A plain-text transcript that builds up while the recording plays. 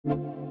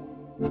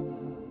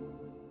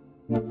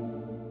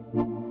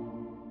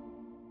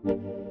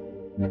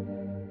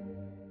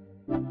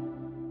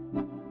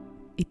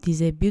It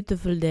is a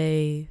beautiful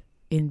day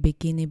in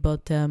Bikini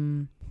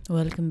Bottom.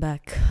 Welcome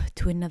back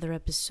to another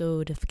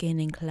episode of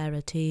Gaining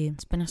Clarity.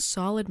 It's been a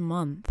solid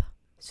month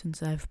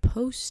since I've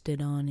posted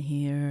on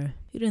here.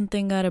 You didn't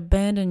think I'd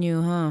abandon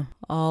you, huh?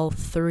 All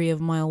 3 of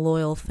my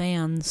loyal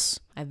fans.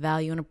 I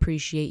value and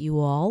appreciate you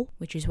all,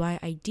 which is why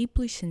I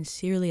deeply,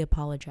 sincerely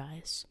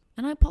apologize.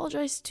 And I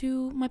apologize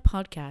to my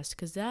podcast,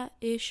 because that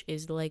ish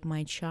is like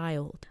my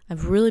child.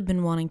 I've really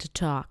been wanting to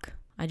talk.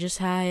 I just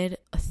had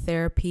a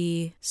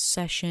therapy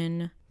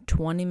session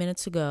 20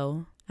 minutes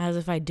ago. As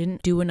if I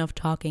didn't do enough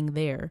talking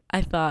there.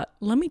 I thought,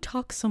 let me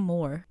talk some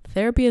more.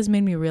 Therapy has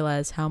made me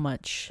realize how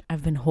much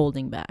I've been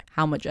holding back,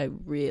 how much I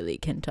really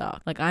can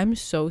talk. Like, I'm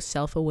so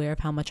self-aware of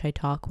how much I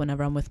talk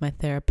whenever I'm with my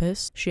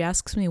therapist. She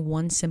asks me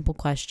one simple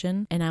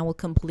question, and I will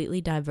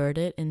completely divert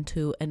it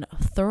into a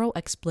thorough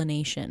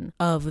explanation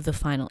of the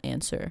final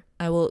answer.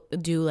 I will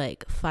do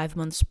like 5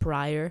 months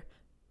prior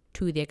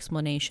to the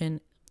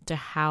explanation to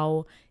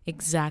how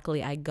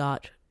exactly I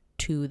got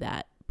to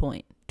that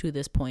point, to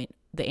this point.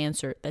 The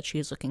answer that she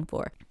is looking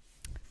for.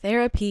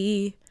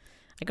 Therapy.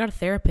 I got a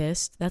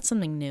therapist. That's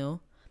something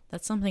new.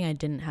 That's something I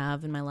didn't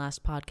have in my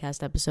last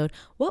podcast episode.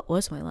 What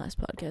was my last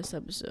podcast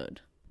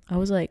episode? I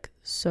was like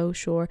so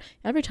sure.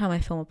 Every time I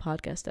film a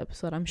podcast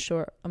episode, I'm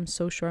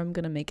so sure I'm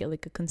gonna make it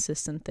like a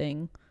consistent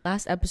thing.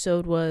 Last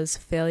episode was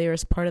failure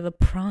as part of the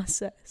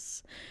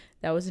process.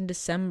 That was in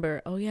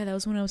December. Oh yeah, that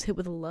was when I was hit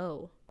with a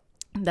low.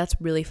 That's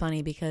really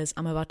funny because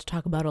I'm about to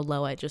talk about a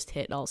low I just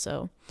hit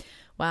also.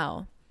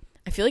 Wow.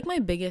 I feel like my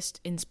biggest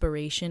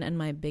inspiration and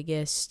my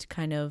biggest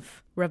kind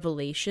of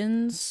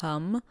revelations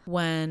come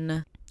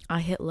when I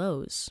hit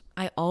lows.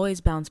 I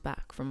always bounce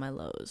back from my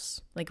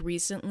lows. Like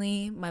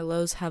recently, my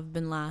lows have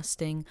been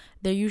lasting.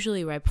 They're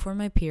usually right before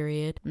my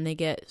period, and they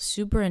get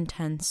super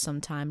intense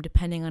sometime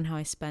depending on how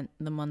I spent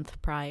the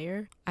month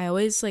prior. I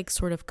always like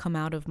sort of come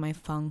out of my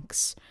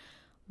funks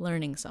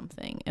learning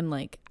something and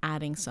like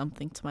adding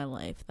something to my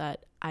life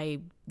that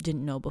I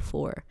didn't know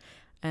before.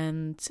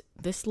 And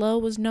this low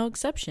was no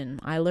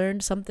exception. I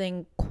learned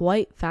something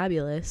quite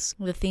fabulous.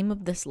 The theme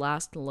of this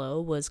last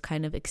low was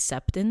kind of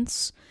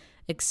acceptance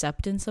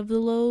of the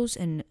lows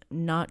and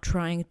not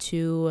trying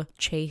to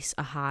chase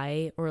a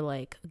high or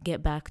like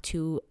get back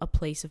to a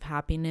place of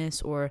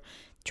happiness or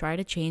try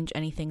to change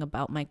anything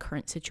about my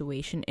current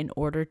situation in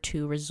order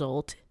to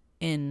result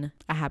in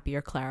a happier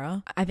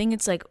Clara. I think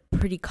it's like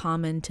pretty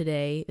common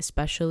today,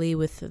 especially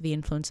with the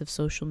influence of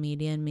social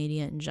media and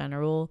media in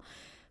general,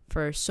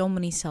 for so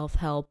many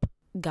self-help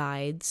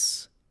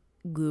guides,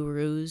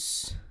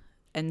 gurus,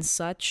 and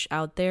such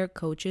out there,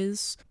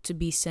 coaches, to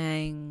be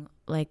saying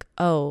like,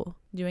 oh,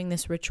 doing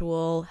this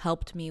ritual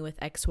helped me with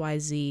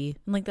XYZ.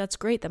 And like, that's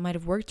great. That might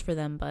have worked for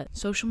them, but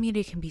social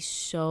media can be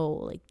so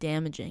like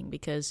damaging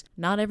because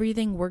not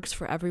everything works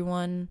for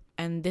everyone.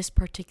 And this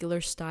particular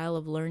style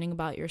of learning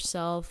about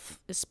yourself,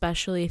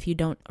 especially if you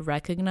don't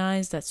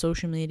recognize that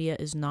social media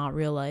is not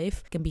real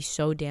life, can be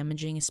so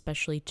damaging,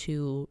 especially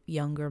to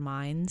younger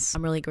minds.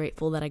 I'm really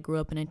grateful that I grew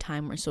up in a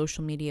time where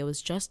social media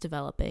was just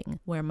developing,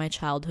 where my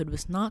childhood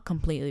was not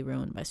completely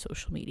ruined by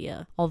social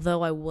media.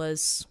 Although I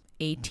was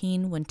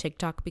 18 when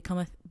TikTok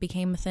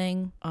became a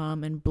thing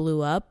and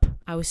blew up,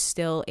 I was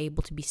still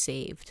able to be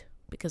saved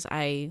because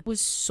I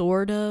was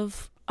sort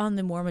of on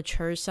the more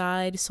mature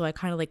side, so I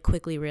kind of like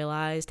quickly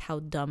realized how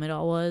dumb it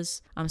all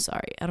was. I'm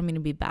sorry, I don't mean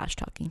to be bash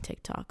talking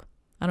TikTok.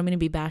 I don't mean to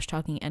be bash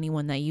talking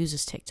anyone that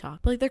uses TikTok.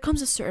 But like, there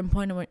comes a certain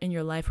point in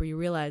your life where you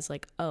realize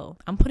like, oh,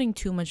 I'm putting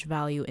too much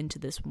value into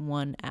this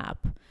one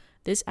app.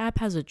 This app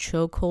has a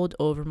chokehold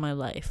over my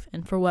life.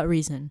 And for what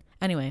reason?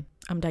 Anyway,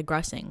 I'm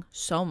digressing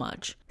so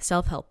much.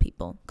 Self-help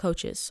people,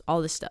 coaches,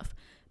 all this stuff.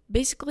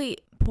 Basically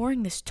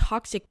pouring this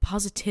toxic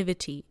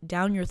positivity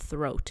down your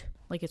throat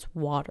like it's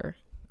water.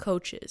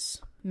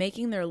 Coaches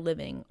making their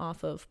living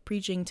off of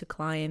preaching to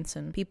clients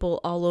and people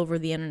all over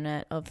the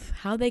internet of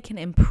how they can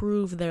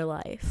improve their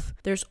life.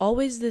 There's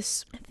always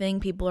this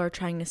thing people are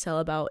trying to sell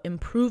about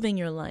improving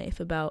your life,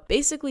 about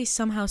basically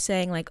somehow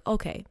saying like,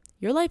 okay,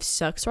 your life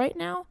sucks right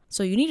now,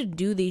 so you need to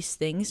do these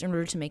things in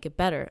order to make it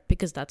better,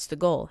 because that's the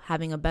goal,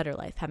 having a better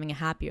life, having a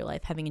happier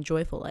life, having a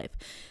joyful life.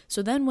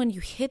 So then when you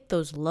hit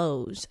those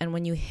lows and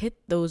when you hit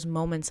those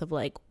moments of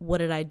like, what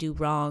did I do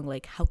wrong?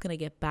 Like, how can I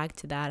get back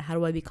to that? How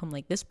do I become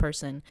like this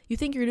person? You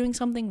think you're doing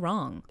something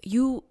wrong.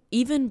 You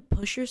even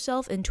push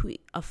yourself into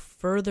a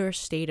further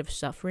state of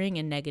suffering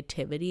and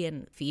negativity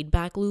and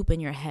feedback loop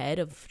in your head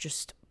of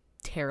just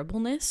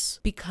terribleness,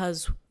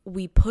 because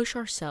we push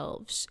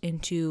ourselves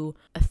into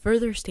a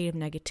further state of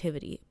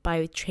negativity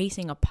by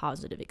chasing a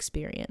positive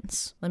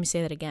experience. Let me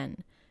say that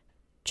again.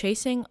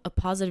 Chasing a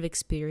positive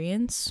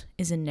experience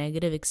is a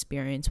negative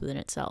experience within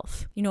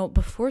itself. You know,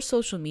 before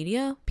social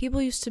media,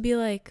 people used to be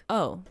like,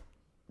 oh,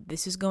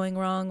 this is going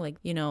wrong. Like,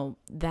 you know,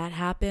 that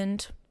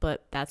happened,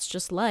 but that's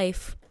just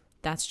life.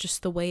 That's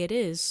just the way it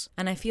is.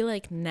 And I feel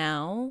like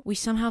now we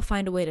somehow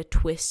find a way to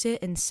twist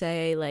it and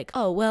say like,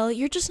 oh, well,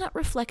 you're just not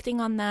reflecting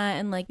on that.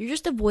 And like, you're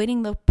just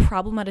avoiding the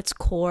problem at its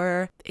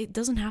core. It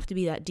doesn't have to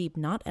be that deep.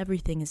 Not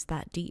everything is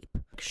that deep.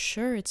 like,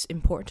 sure, it's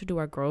important to do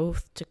our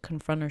growth, to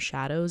confront our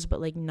shadows, but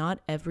like not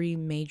every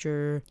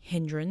major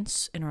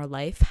hindrance in our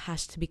life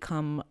has to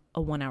become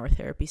a 1-hour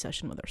therapy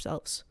session with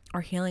ourselves.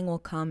 Our healing will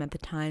come at the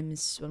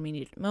times when we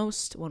need it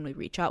most, when we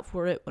reach out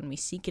for it, when we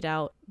seek it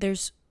out.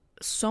 There's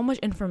so much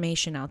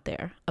information out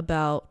there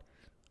about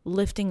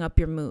lifting up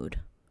your mood,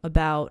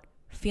 about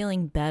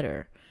feeling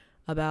better,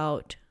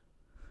 about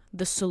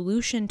the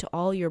solution to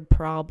all your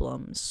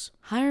problems.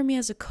 Hire me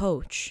as a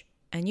coach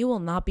and you will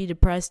not be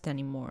depressed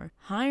anymore.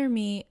 Hire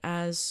me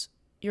as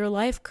your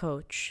life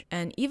coach,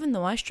 and even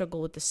though I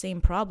struggle with the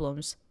same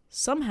problems,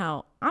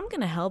 somehow I'm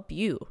gonna help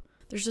you.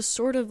 There's a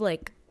sort of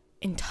like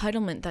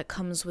entitlement that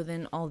comes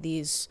within all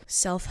these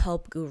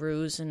self-help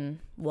gurus and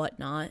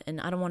whatnot,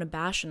 and I don't want to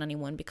bash on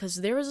anyone because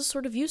there is a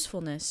sort of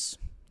usefulness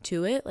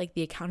to it, like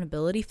the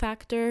accountability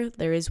factor.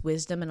 There is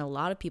wisdom in a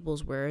lot of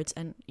people's words,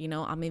 and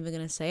I'm even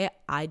gonna say it,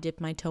 I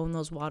dipped my toe in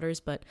those waters,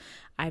 but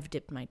I've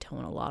dipped my toe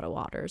in a lot of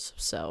waters,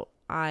 so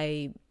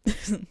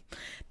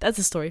that's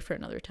a story for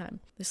another time.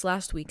 This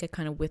last week I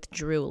kind of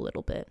withdrew a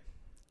little bit.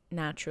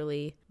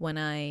 Naturally, when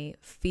I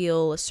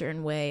feel a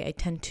certain way, I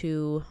tend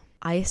to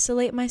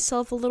isolate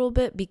myself a little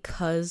bit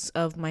because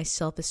of my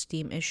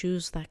self-esteem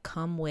issues that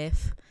come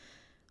with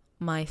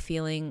my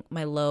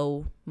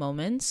low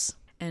moments.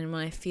 And when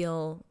I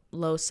feel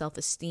low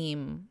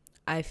self-esteem,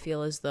 I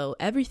feel as though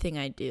everything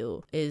I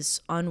do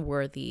is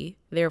unworthy.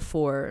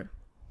 Therefore,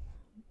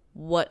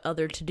 what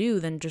other to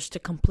do than just to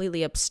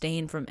completely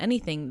abstain from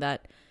anything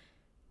that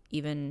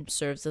even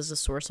serves as a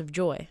source of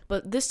joy.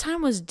 But this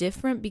time was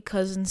different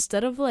because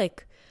instead of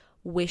like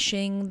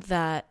wishing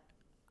that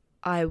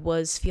I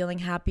was feeling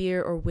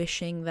happier or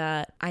wishing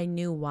that I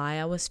knew why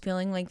I was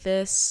feeling like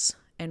this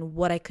and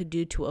what I could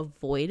do to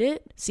avoid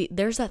it. See,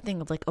 there's that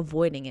thing of like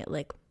avoiding it.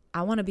 Like,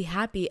 I want to be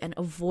happy and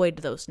avoid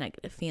those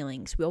negative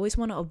feelings. We always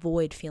want to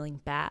avoid feeling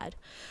bad.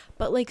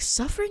 But like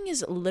suffering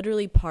is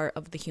literally part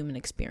of the human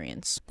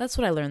experience. That's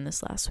what I learned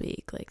this last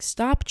week. Like,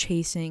 stop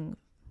chasing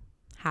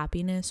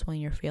happiness when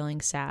you're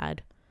feeling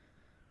sad.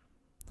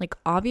 Like,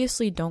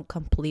 obviously don't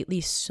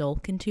completely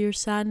sulk into your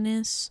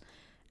sadness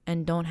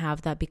and don't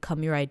have that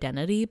become your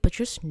identity, but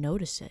just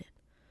notice it.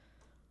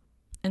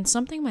 And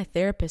something my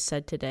therapist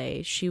said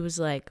today, she was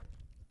like,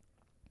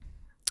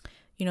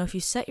 if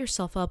you set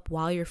yourself up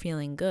while you're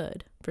feeling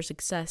good for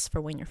success for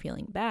when you're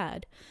feeling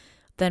bad,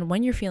 then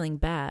when you're feeling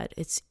bad,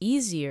 it's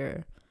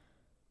easier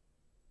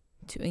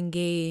to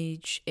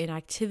engage in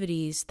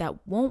activities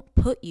that won't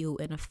put you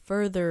in a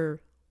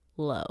further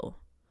low,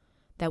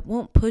 that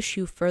won't push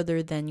you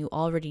further than you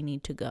already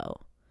need to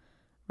go,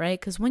 right?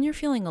 Because when you're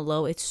feeling a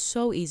low, it's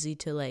so easy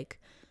to like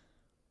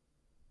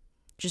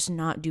just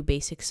not do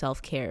basic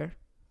self-care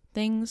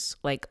things.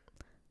 Like,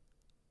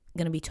 I'm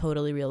gonna be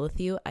totally real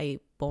with you. I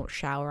won't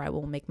shower. I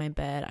won't make my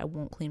bed. I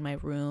won't clean my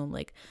room.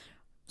 Like,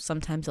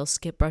 sometimes I'll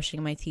skip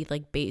brushing my teeth,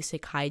 like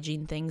basic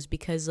hygiene things,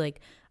 because like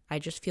I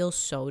just feel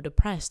so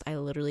depressed. I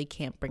literally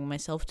can't bring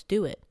myself to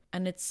do it.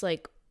 And it's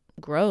like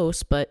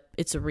gross, but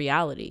it's a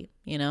reality,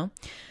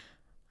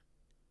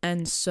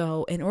 And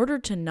so in order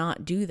to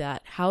not do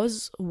that, how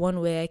is one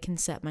way I can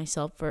set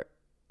myself for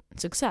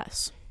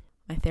success?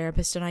 My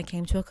therapist and I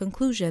came to a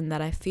conclusion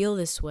that I feel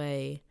this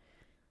way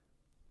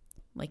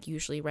like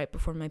usually right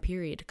before my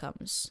period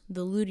comes,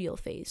 the luteal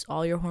phase.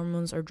 All your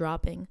hormones are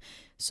dropping.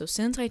 So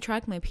since I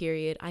track my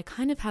period, I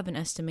kind of have an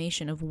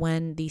estimation of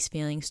when these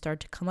feelings start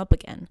to come up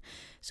again.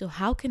 So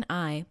how can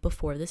I,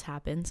 before this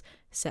happens,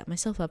 set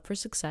myself up for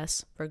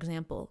success? For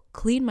example,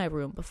 clean my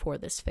room before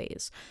this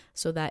phase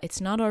so that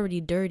it's not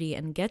already dirty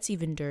and gets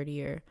even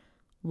dirtier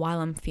while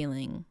I'm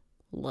feeling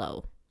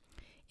low.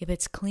 If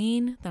it's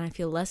clean, then I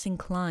feel less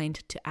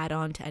inclined to add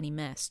on to any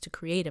mess, to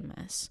create a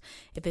mess.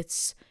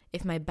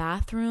 If my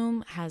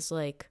bathroom has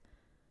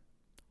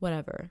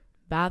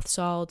bath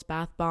salts,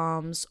 bath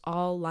bombs,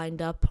 all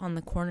lined up on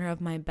the corner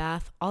of my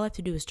bath, all I have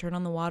to do is turn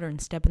on the water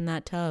and step in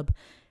that tub.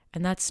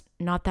 And that's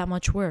not that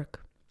much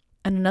work.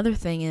 And another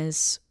thing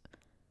is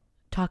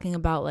talking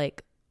about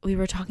we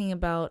were talking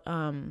about,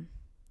 not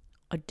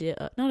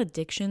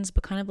addictions,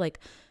 but kind of like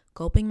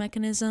coping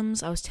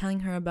mechanisms. I was telling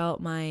her about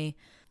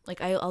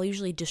I'll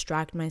usually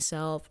distract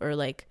myself or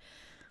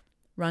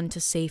run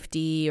to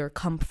safety or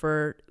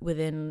comfort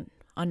within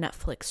a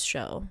Netflix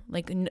show.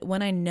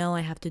 When I know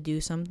I have to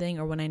do something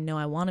or when I know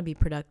I want to be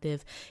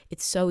productive,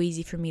 it's so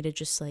easy for me to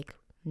just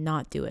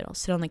not do it. I'll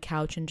sit on the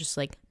couch and just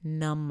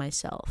numb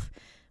myself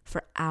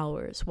for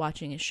hours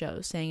watching a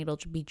show, saying it'll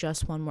be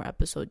just one more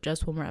episode.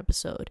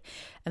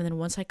 And then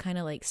once I kind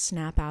of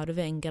snap out of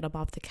it and get up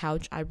off the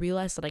couch, I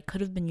realized that I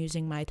could have been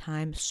using my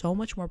time so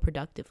much more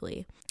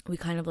productively. We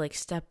kind of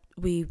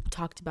we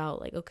talked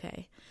about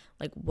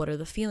what are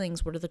the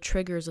feelings, what are the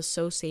triggers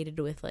associated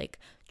with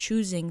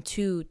choosing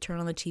to turn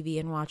on the TV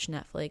and watch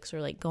Netflix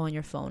or go on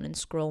your phone and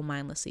scroll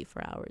mindlessly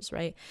for hours,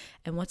 right?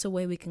 And what's a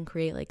way we can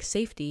create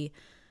safety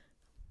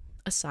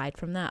aside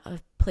from that, a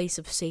place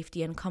of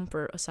safety and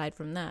comfort aside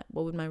from that?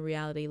 What would my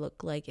reality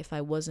look like if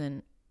I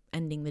wasn't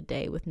ending the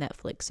day with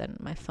Netflix and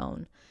my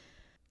phone?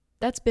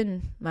 That's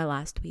been my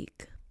last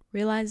week,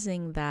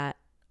 realizing that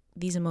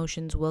these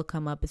emotions will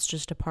come up. It's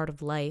just a part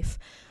of life.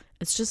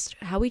 It's just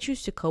how we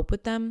choose to cope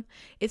with them.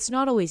 It's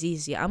not always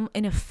easy. I'm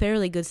in a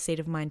fairly good state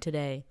of mind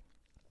today,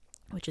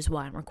 which is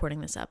why I'm recording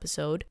this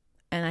episode.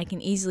 And I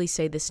can easily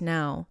say this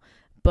now,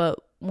 but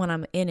when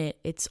I'm in it,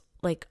 it's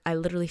like I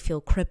literally feel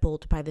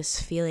crippled by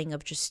this feeling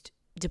of just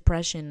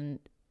depression,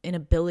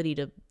 inability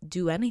to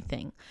do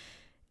anything.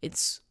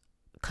 It's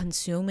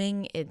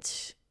consuming.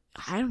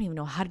 I don't even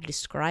know how to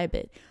describe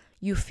it.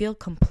 You feel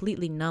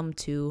completely numb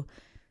to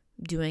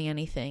doing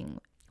anything.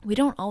 We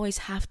don't always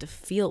have to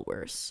feel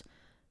worse.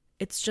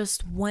 It's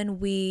just when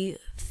we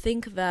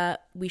think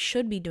that we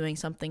should be doing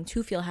something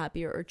to feel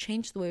happier or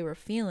change the way we're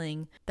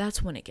feeling,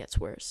 that's when it gets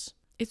worse.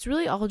 It's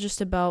really all just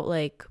about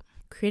like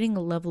creating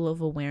a level of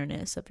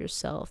awareness of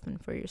yourself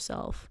and for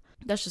yourself.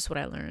 That's just what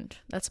I learned.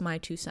 That's my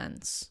 2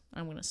 cents.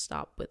 I'm going to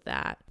stop with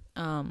that.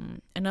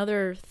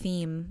 Another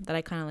theme that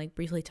I kind of like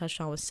briefly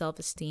touched on was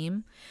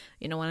self-esteem.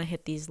 When I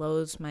hit these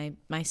lows, my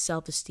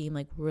self-esteem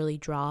like really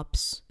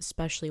drops,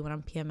 especially when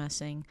I'm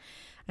PMSing.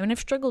 I mean, I've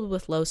struggled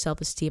with low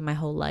self-esteem my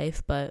whole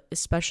life, but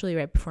especially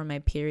right before my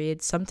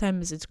period.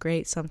 Sometimes it's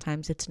great,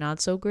 sometimes it's not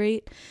so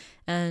great.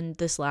 And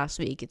this last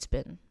week, it's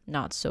been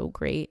not so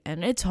great.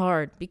 And it's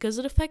hard because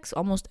it affects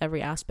almost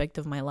every aspect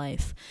of my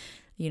life.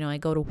 I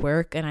go to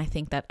work and I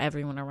think that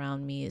everyone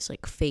around me is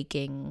like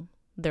faking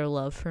their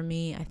love for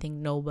me. I think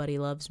nobody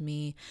loves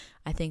me.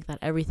 I think that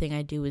everything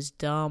I do is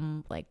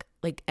dumb. Like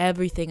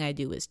everything I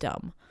do is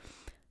dumb.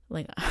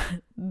 Like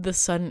the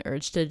sudden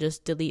urge to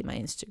just delete my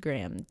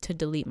Instagram, to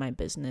delete my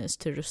business,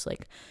 to just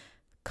like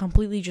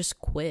completely just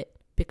quit,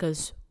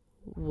 because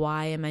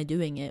why am I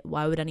doing it?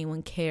 Why would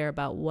anyone care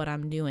about what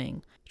I'm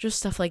doing? Just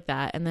stuff like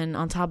that. And then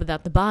on top of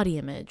that, the body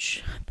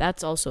image.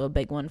 That's also a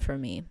big one for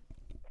me.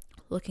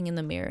 Looking in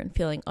the mirror and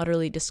feeling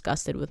utterly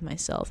disgusted with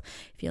myself,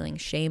 feeling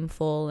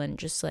shameful and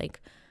just like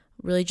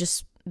really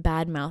just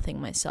bad mouthing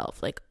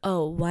myself. Like,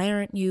 oh, why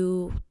aren't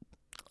you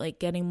like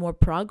getting more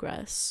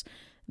progress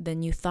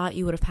than you thought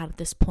you would have had at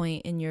this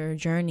point in your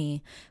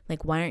journey?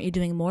 Like, why aren't you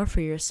doing more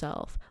for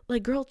yourself?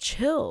 Like, girl,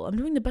 chill. I'm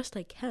doing the best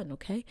I can,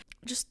 okay?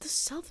 Just the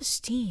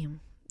self-esteem.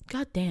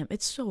 God damn,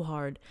 it's so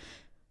hard.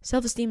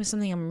 Self-esteem is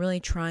something I'm really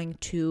trying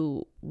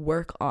to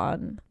work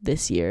on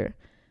this year.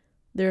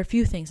 There are a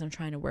few things I'm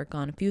trying to work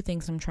on, a few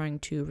things I'm trying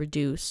to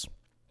reduce.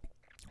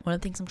 One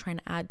of the things I'm trying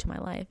to add to my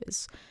life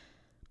is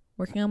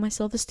working on my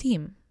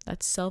self-esteem.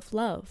 That's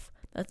self-love.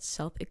 That's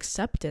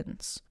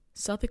self-acceptance.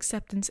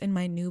 Self-acceptance in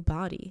my new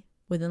body.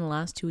 Within the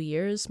last 2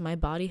 years, my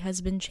body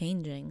has been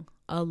changing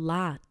a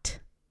lot.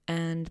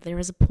 And there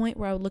was a point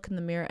where I would look in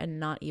the mirror and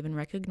not even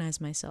recognize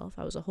myself.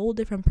 I was a whole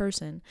different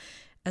person.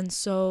 And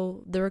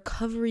so the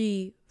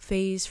recovery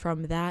phase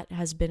from that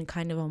has been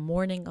kind of a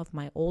mourning of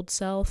my old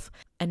self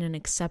and an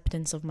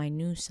acceptance of my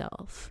new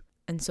self.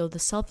 And so the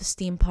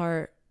self-esteem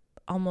part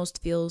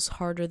almost feels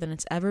harder than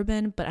it's ever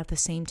been, but at the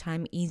same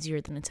time easier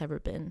than it's ever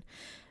been,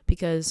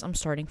 because I'm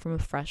starting from a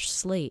fresh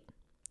slate.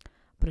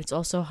 But it's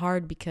also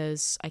hard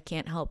because I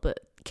can't help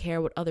but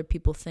care what other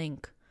people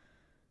think.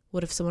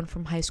 What if someone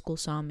from high school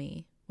saw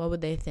me? What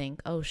would they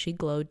think? Oh, she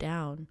glowed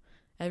down.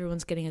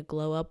 Everyone's getting a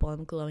glow up while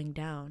I'm glowing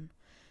down.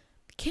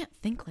 I can't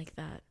think like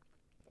that.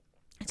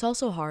 It's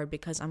also hard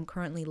because I'm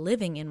currently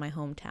living in my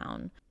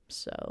hometown.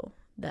 So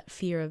that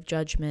fear of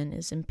judgment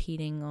is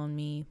impeding on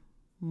me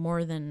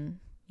more than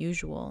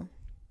usual.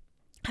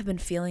 I've been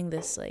feeling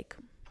this like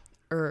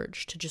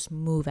urge to just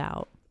move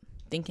out,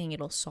 thinking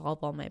it'll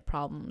solve all my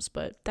problems,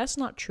 but that's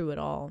not true at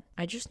all.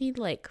 I just need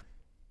like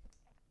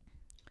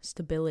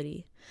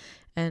stability,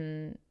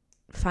 and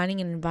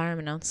finding an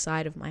environment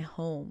outside of my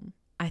home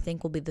I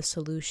think will be the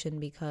solution,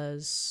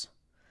 because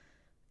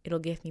it'll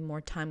give me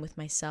more time with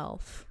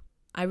myself.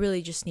 I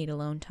really just need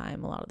alone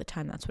time. A lot of the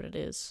time that's what it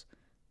is.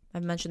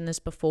 I've mentioned this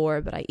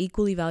before, but I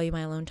equally value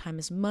my alone time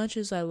as much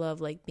as I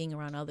love like being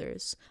around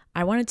others.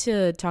 I wanted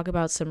to talk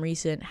about some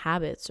recent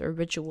habits or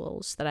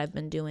rituals that I've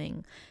been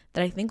doing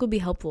that I think would be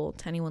helpful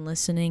to anyone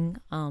listening.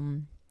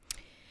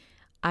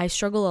 I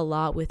struggle a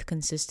lot with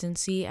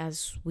consistency,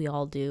 as we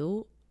all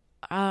do,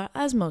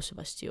 as most of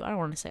us do. I don't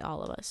want to say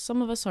all of us.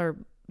 Some of us are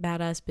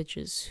badass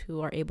bitches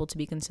who are able to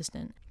be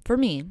consistent. For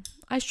me,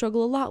 I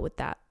struggle a lot with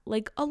that.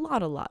 Like a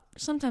lot.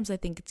 Sometimes I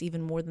think it's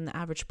even more than the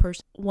average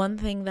person. One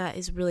thing that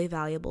is really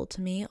valuable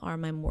to me are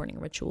my morning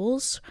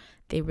rituals.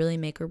 They really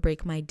make or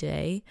break my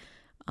day.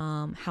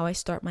 How I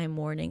start my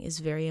morning is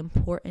very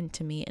important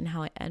to me, and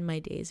how I end my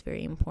day is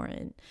very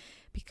important,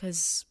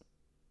 because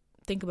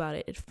think about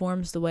it. It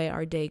forms the way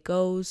our day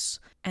goes,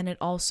 and it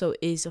also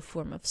is a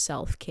form of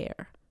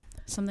self-care.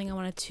 Something I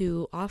wanted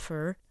to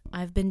offer,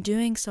 I've been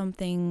doing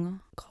something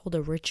called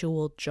a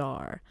ritual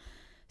jar.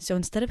 So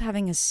instead of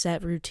having a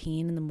set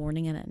routine in the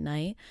morning and at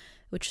night,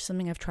 which is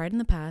something I've tried in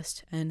the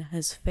past and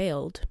has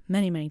failed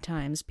many, many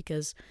times,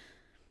 because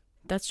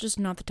that's just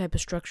not the type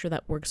of structure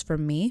that works for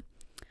me.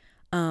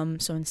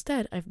 So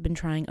instead, I've been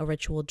trying a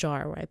ritual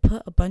jar where I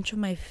put a bunch of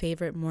my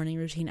favorite morning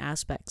routine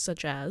aspects,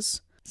 such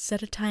as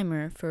set a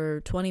timer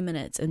for 20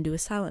 minutes and do a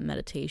silent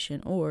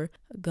meditation, or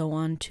go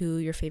on to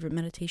your favorite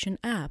meditation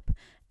app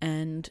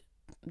and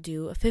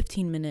do a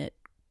 15-minute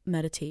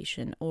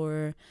meditation,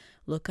 or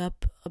look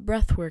up a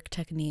breathwork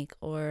technique,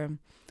 or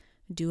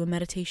do a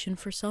meditation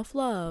for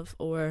self-love,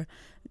 or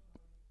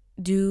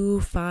do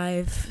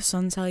 5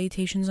 sun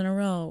salutations in a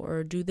row,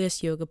 or do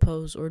this yoga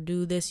pose, or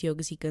do this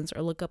yoga sequence,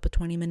 or look up a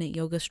 20-minute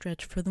yoga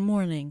stretch for the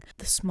morning.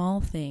 The small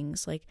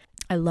things, like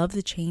I love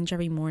the change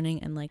every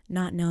morning and like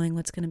not knowing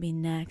what's going to be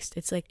next.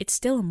 It's like, it's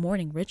still a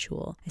morning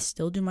ritual. I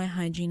still do my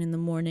hygiene in the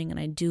morning and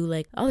I do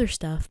like other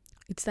stuff.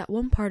 It's that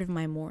one part of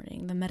my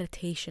morning, the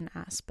meditation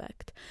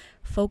aspect,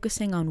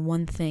 focusing on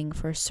one thing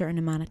for a certain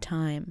amount of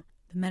time.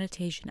 The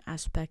meditation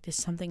aspect is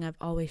something I've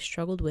always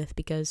struggled with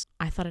because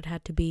I thought it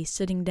had to be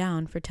sitting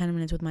down for 10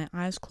 minutes with my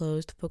eyes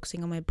closed,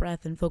 focusing on my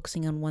breath and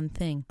focusing on one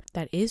thing.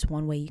 That is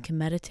one way you can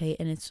meditate,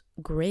 and it's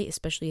great,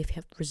 especially if you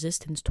have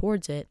resistance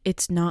towards it.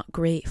 It's not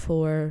great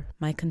for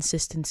my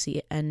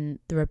consistency and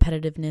the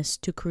repetitiveness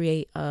to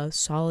create a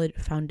solid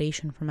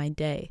foundation for my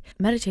day.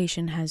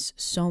 Meditation has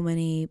so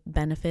many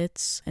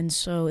benefits, and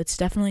so it's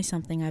definitely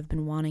something I've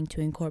been wanting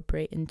to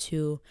incorporate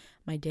into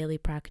my daily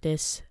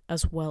practice,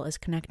 as well as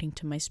connecting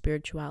to my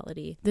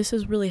spirituality. This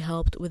has really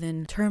helped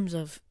within terms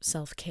of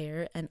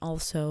self-care and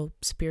also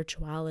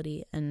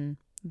spirituality and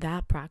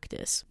that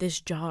practice. This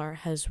jar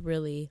has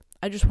really,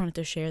 I just wanted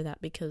to share that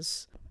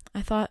because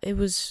I thought it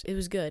was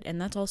good.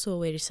 And that's also a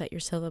way to set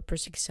yourself up for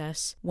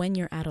success when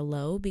you're at a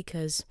low,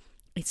 because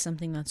it's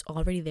something that's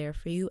already there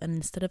for you. And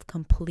instead of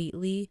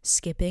completely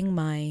skipping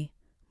my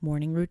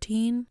morning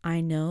routine,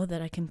 I know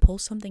that I can pull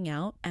something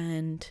out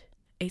and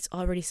it's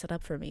already set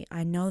up for me.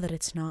 I know that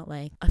it's not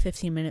like a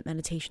 15-minute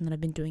meditation that I've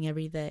been doing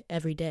every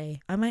day.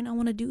 I might not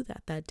want to do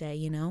that day,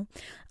 you know?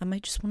 I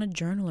might just want to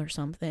journal or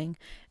something,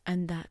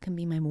 and that can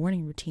be my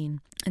morning routine.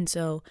 And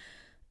so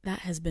that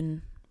has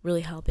been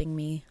really helping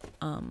me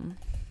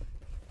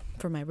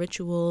for my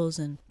rituals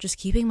and just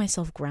keeping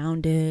myself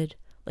grounded.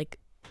 Like,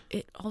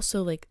 it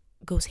also like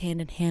goes hand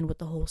in hand with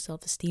the whole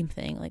self-esteem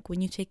thing. Like,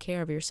 when you take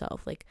care of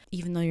yourself, like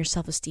even though your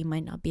self-esteem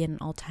might not be at an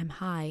all-time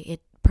high,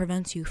 it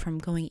prevents you from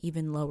going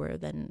even lower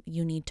than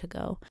you need to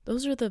go.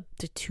 Those are the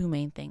 2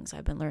 main things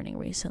I've been learning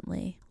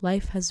recently.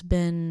 Life has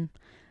been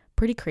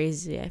pretty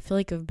crazy. I feel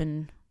like I've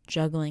been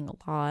juggling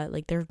a lot.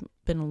 Like, there have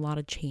been a lot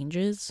of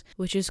changes,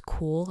 which is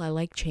cool. I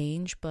like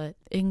change, but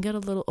it can get a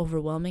little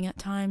overwhelming at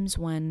times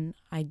when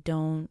I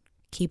don't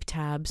keep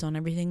tabs on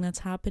everything that's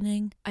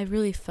happening. I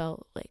really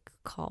felt like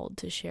called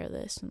to share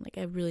this, and like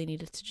I really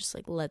needed to just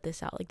like let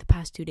this out. Like, the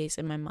past 2 days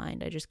in my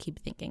mind, I just keep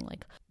thinking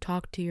like,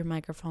 talk to your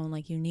microphone,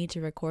 like you need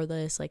to record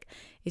this. Like,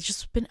 it's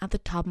just been at the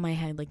top of my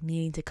head, like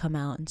needing to come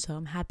out, and so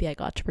I'm happy I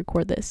got to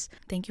record this.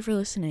 Thank you for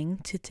listening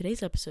to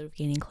today's episode of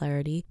Gaining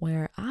Clarity,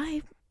 where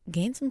I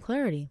gained some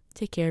clarity.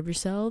 Take care of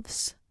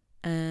yourselves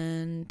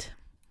and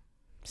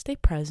stay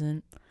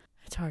present.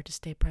 It's hard to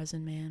stay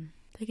present, man.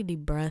 Take a deep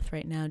breath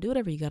right now. Do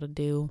whatever you gotta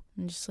do.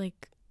 And just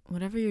like,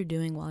 whatever you're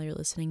doing while you're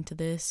listening to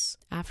this,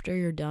 after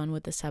you're done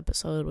with this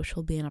episode, which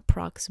will be in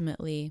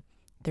approximately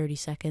 30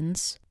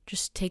 seconds,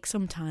 just take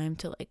some time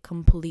to like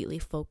completely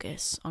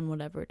focus on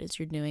whatever it is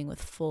you're doing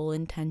with full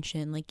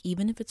intention. Like,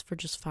 even if it's for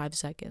just 5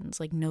 seconds,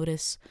 like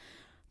notice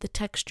the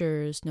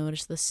textures,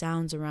 notice the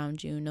sounds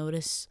around you,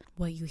 notice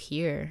what you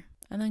hear,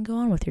 and then go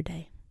on with your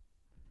day.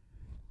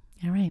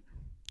 All right.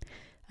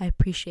 I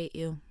appreciate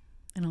you,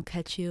 and I'll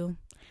catch you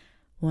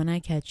when I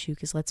catch you,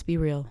 because let's be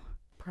real,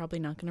 probably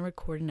not going to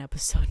record an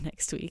episode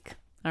next week.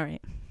 All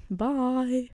right. Bye.